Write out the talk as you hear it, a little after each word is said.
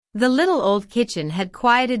The little old kitchen had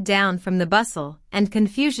quieted down from the bustle and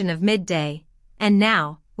confusion of midday, and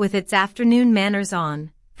now, with its afternoon manners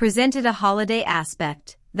on, presented a holiday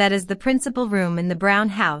aspect that as the principal room in the Brown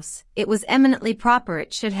house, it was eminently proper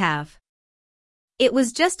it should have. It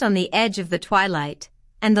was just on the edge of the twilight,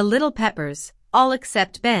 and the little Peppers, all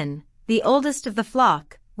except Ben, the oldest of the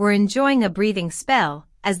flock, were enjoying a breathing spell,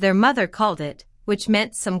 as their mother called it, which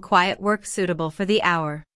meant some quiet work suitable for the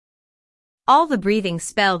hour. All the breathing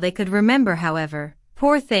spell they could remember, however,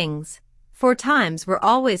 poor things, for times were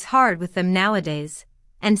always hard with them nowadays,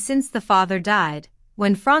 and since the father died,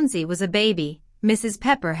 when Phronsie was a baby, Mrs.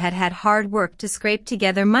 Pepper had had hard work to scrape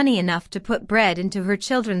together money enough to put bread into her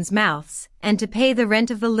children's mouths and to pay the rent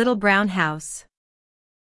of the little brown house.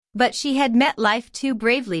 But she had met life too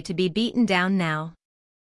bravely to be beaten down now.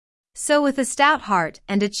 So with a stout heart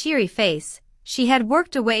and a cheery face, she had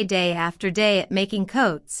worked away day after day at making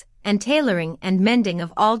coats, and tailoring and mending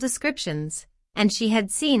of all descriptions, and she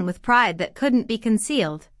had seen with pride that couldn't be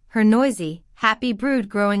concealed, her noisy, happy brood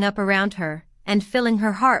growing up around her, and filling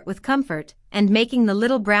her heart with comfort, and making the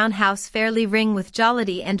little brown house fairly ring with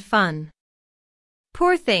jollity and fun.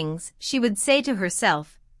 Poor things, she would say to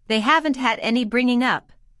herself, they haven't had any bringing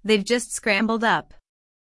up, they've just scrambled up.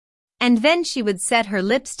 And then she would set her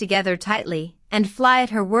lips together tightly, and fly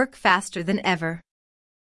at her work faster than ever.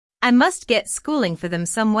 I must get schooling for them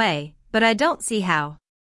some way, but I don't see how.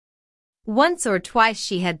 Once or twice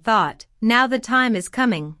she had thought, now the time is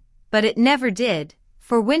coming, but it never did,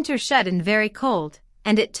 for winter shut in very cold,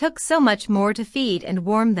 and it took so much more to feed and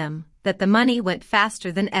warm them, that the money went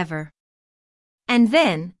faster than ever. And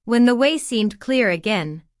then, when the way seemed clear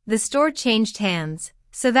again, the store changed hands,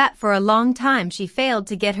 so that for a long time she failed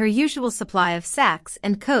to get her usual supply of sacks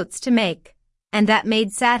and coats to make, and that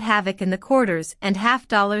made sad havoc in the quarters and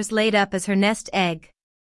 $50 laid up as her nest egg.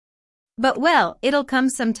 But well, it'll come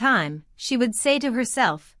some time, she would say to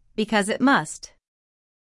herself, because it must.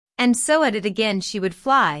 And so at it again she would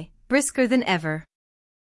fly, brisker than ever.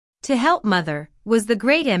 To help mother was the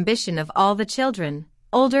great ambition of all the children,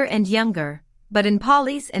 older and younger, but in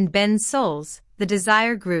Polly's and Ben's souls, the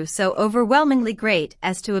desire grew so overwhelmingly great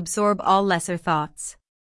as to absorb all lesser thoughts.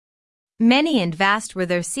 Many and vast were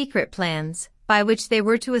their secret plans, by which they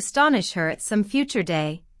were to astonish her at some future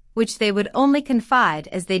day, which they would only confide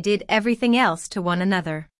as they did everything else to one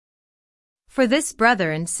another. For this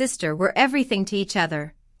brother and sister were everything to each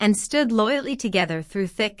other, and stood loyally together through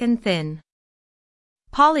thick and thin.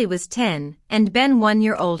 Polly was 10, and Ben 1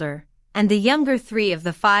 year older, and the younger 3 of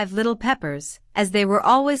the 5 little Peppers, as they were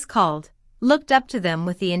always called, looked up to them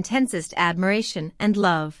with the intensest admiration and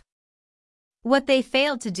love. What they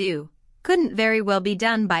failed to do, couldn't very well be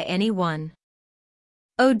done by any one.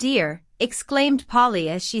 "Oh dear," exclaimed Polly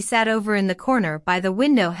as she sat over in the corner by the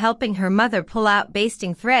window helping her mother pull out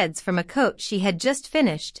basting threads from a coat she had just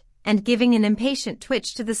finished, and giving an impatient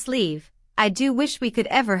twitch to the sleeve, "I do wish we could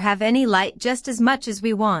ever have any light just as much as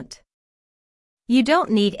we want." "You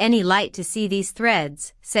don't need any light to see these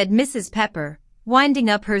threads," said Mrs. Pepper, winding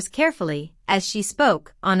up hers carefully, as she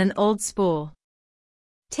spoke, on an old spool.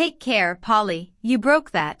 "Take care, Polly, you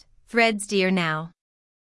broke that, threads dear now."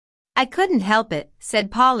 "I couldn't help it," said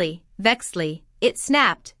Polly, vexedly, "it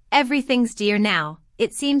snapped, everything's dear now,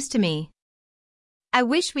 it seems to me. I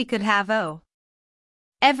wish we could have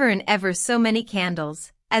ever and ever so many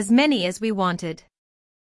candles, as many as we wanted.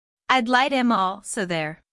 I'd light 'em all, so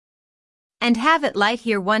there. And have it light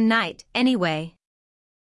here one night, anyway."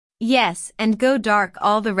 "Yes, and go dark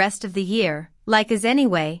all the rest of the year, like as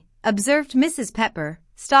anyway," observed Mrs. Pepper,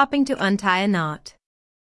 stopping to untie a knot.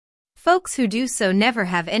 "Folks who do so never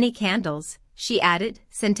have any candles," she added,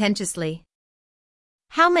 sententiously.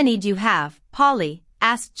 "How many do you have, Polly?"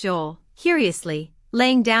 asked Joel, curiously,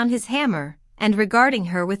 laying down his hammer, and regarding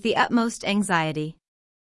her with the utmost anxiety.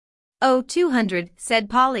 "Oh, 200, said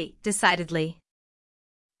Polly, decidedly.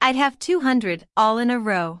 "I'd have 200, all in a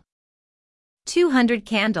row." 200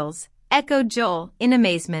 candles, echoed Joel, in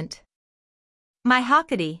amazement. "My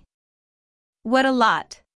hockety! What a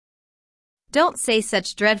lot!" "Don't say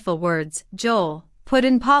such dreadful words, Joel," put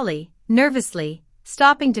in Polly, nervously,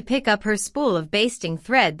 stopping to pick up her spool of basting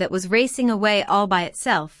thread that was racing away all by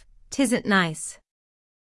itself. "'Tisn't nice."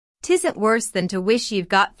 "'Tisn't worse than to wish you'd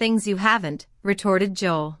got things you haven't," retorted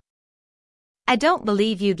Joel. "I don't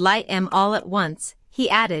believe you'd light 'em all at once," he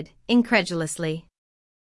added, incredulously.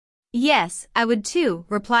 "Yes, I would too,"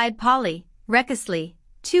 replied Polly, recklessly,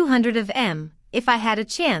 200 of 'em, if I had a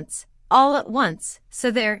chance, all at once,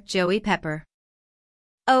 so there, Joey Pepper."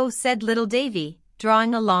 "Oh," said little Davy,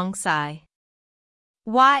 drawing a long sigh.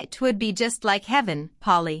 "Why, 'twould be just like heaven,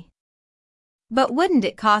 Polly." "But wouldn't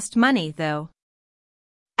it cost money, though?"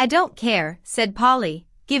 I don't care, said Polly,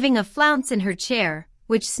 giving a flounce in her chair,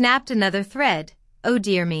 which snapped another thread. Oh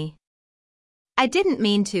dear me. I didn't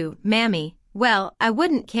mean to, Mammy. Well, I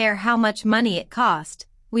wouldn't care how much money it cost.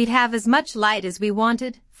 We'd have as much light as we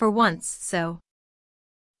wanted, for once, so.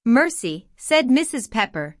 Mercy, said Mrs.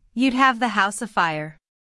 Pepper, you'd have the house afire.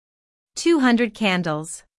 200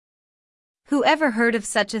 candles. Who ever heard of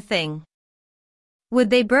such a thing? Would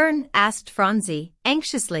they burn? Asked Phronsie,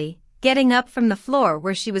 anxiously, getting up from the floor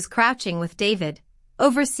where she was crouching with David,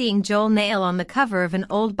 overseeing Joel nail on the cover of an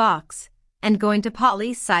old box, and going to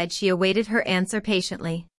Polly's side. She awaited her answer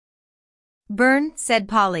patiently. Burn, said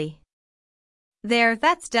Polly. There,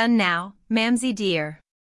 that's done now, Mamsie dear.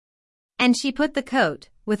 And she put the coat,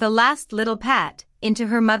 with a last little pat, into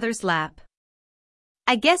her mother's lap.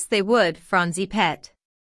 I guess they would, Phronsie pet.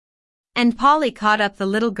 And Polly caught up the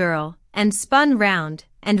little girl, and spun round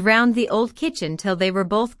and round the old kitchen till they were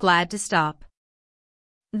both glad to stop.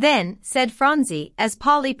 Then, said Phronsie as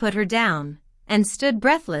Polly put her down, and stood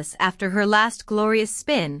breathless after her last glorious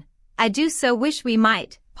spin, I do so wish we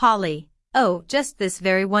might, Polly, oh, just this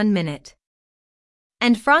very 1 minute.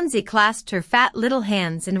 And Phronsie clasped her fat little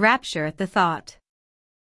hands in rapture at the thought.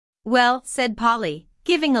 Well, said Polly,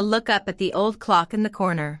 giving a look up at the old clock in the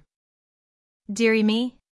corner. Dearie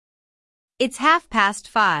me. It's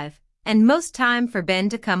 5:30, and most time for Ben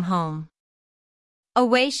to come home.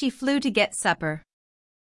 Away she flew to get supper.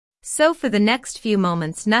 So for the next few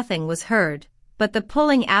moments nothing was heard, but the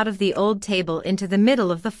pulling out of the old table into the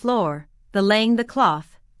middle of the floor, the laying the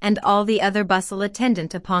cloth, and all the other bustle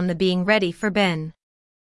attendant upon the being ready for Ben.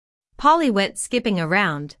 Polly went skipping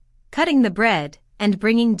around, cutting the bread, and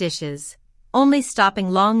bringing dishes, only stopping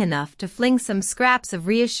long enough to fling some scraps of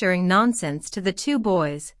reassuring nonsense to the two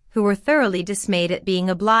boys, who were thoroughly dismayed at being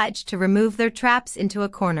obliged to remove their traps into a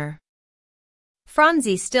corner.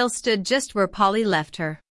 Phronsie still stood just where Polly left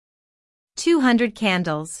her. 200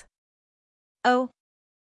 candles. Oh!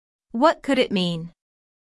 What could it mean?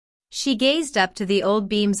 She gazed up to the old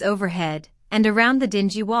beams overhead, and around the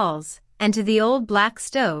dingy walls, and to the old black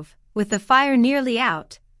stove, with the fire nearly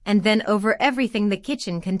out, and then over everything the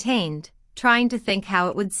kitchen contained, trying to think how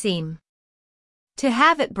it would seem to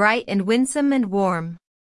have it bright and winsome and warm.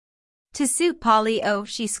 To suit Polly. Oh,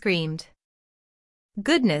 she screamed.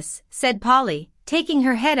 Goodness, said Polly, taking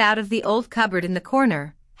her head out of the old cupboard in the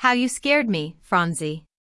corner, how you scared me, Phronsie.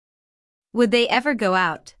 Would they ever go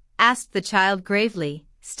out? Asked the child gravely,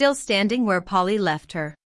 still standing where Polly left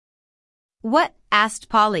her. What? Asked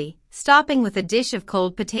Polly, stopping with a dish of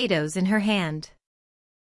cold potatoes in her hand.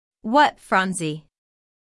 What, Phronsie?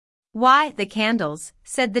 Why, the candles,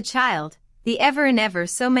 said the child, the ever and ever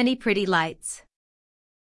so many pretty lights.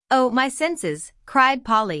 Oh, my senses, cried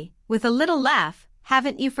Polly, with a little laugh,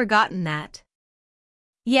 haven't you forgotten that?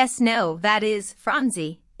 Yes, no, that is,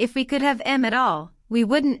 Phronsie, if we could have at all, we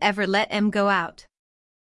wouldn't ever let go out.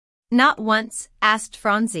 Not once, asked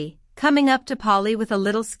Phronsie, coming up to Polly with a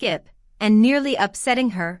little skip, and nearly upsetting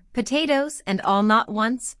her, potatoes and all. Not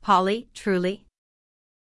once, Polly, truly?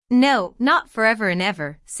 No, not forever and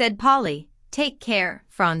ever, said Polly, take care,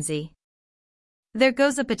 Phronsie. There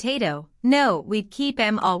goes a potato. No, we'd keep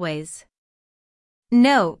always.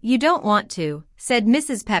 No, you don't want to, said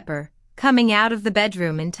Mrs. Pepper, coming out of the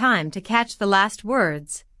bedroom in time to catch the last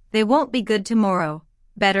words. They won't be good tomorrow.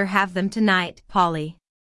 Better have them tonight, Polly.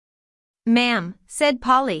 Ma'am, said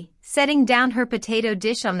Polly, setting down her potato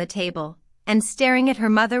dish on the table, and staring at her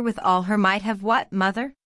mother with all her might. Have what,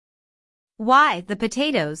 mother? Why, the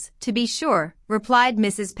potatoes, to be sure, replied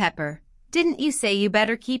Mrs. Pepper. Didn't you say you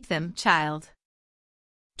better keep them, child?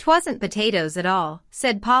 'Twasn't potatoes at all,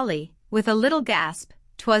 said Polly, with a little gasp.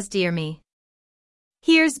 'Twas, dear me.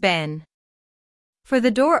 Here's Ben. For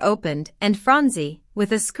the door opened, and Phronsie,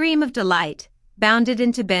 with a scream of delight, bounded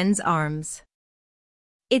into Ben's arms.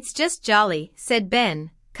 It's just jolly, said Ben,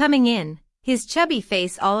 coming in, his chubby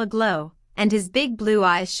face all aglow, and his big blue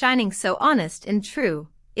eyes shining so honest and true.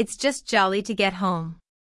 It's just jolly to get home.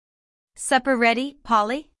 Supper ready,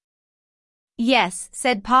 Polly? Yes,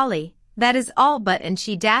 said Polly, that is all but, and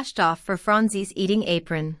she dashed off for Phronsie's eating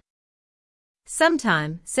apron.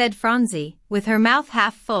 Sometime, said Phronsie, with her mouth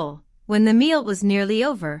half full, when the meal was nearly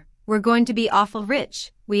over, we're going to be awful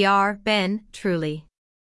rich, we are, Ben, truly.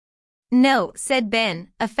 No, said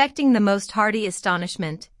Ben, affecting the most hearty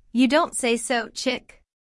astonishment, you don't say so, chick.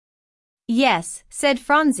 Yes, said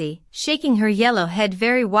Phronsie, shaking her yellow head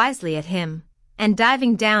very wisely at him, and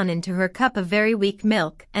diving down into her cup of very weak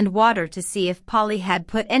milk and water to see if Polly had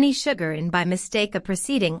put any sugar in by mistake, a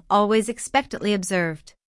proceeding always expectantly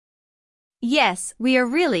observed. Yes, we are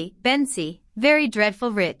really, Bensie, very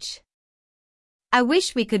dreadful rich. I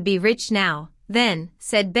wish we could be rich now, Then,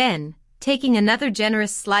 said Ben, taking another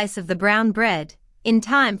generous slice of the brown bread, in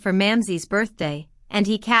time for Mamsie's birthday, and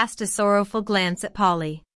he cast a sorrowful glance at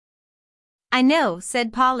Polly. I know,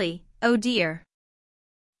 said Polly, oh dear.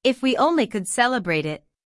 If we only could celebrate it.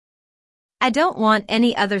 I don't want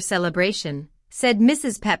any other celebration, said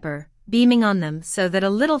Mrs. Pepper, beaming on them so that a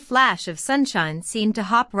little flash of sunshine seemed to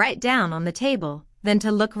hop right down on the table, than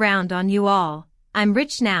to look round on you all. I'm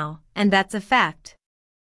rich now, and that's a fact.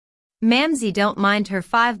 Mamsie don't mind her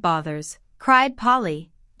 5 bothers, cried Polly,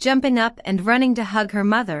 jumping up and running to hug her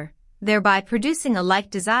mother, thereby producing a like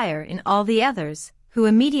desire in all the others, who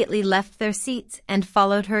immediately left their seats and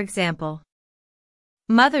followed her example.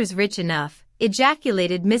 Mother's rich enough,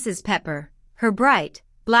 ejaculated Mrs. Pepper, her bright,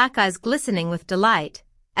 black eyes glistening with delight,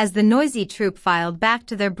 as the noisy troop filed back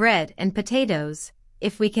to their bread and potatoes.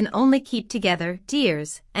 If we can only keep together,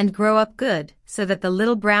 dears, and grow up good, so that the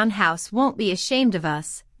little brown house won't be ashamed of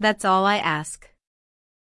us, that's all I ask.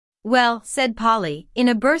 Well, said Polly, in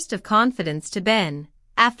a burst of confidence to Ben,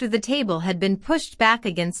 after the table had been pushed back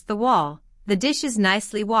against the wall, the dishes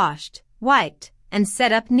nicely washed, wiped, and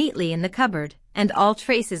set up neatly in the cupboard, and all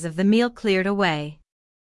traces of the meal cleared away.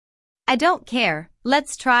 I don't care,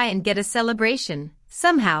 let's try and get a celebration,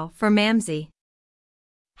 somehow, for Mamsie.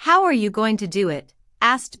 How are you going to do it?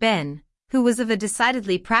 Asked Ben, who was of a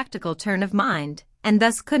decidedly practical turn of mind, and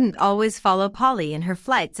thus couldn't always follow Polly in her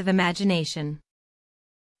flights of imagination.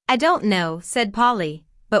 I don't know, said Polly,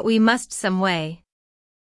 but we must some way.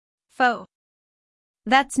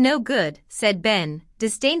 That's no good, said Ben,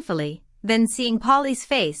 disdainfully, then seeing Polly's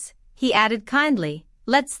face, he added kindly,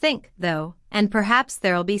 let's think, though, and perhaps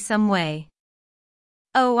there'll be some way.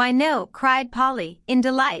 Oh, I know, cried Polly, in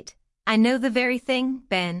delight. I know the very thing,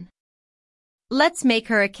 Ben. Let's make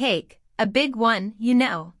her a cake, a big one, you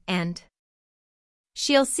know, and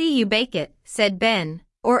she'll see you bake it, said Ben,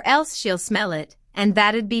 or else she'll smell it, and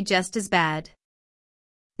that'd be just as bad.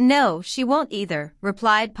 No, she won't either,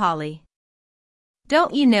 replied Polly.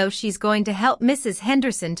 Don't you know she's going to help Mrs.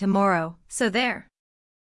 Henderson tomorrow, so there.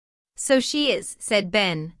 So she is, said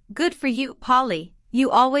Ben, good for you, Polly, you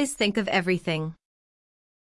always think of everything.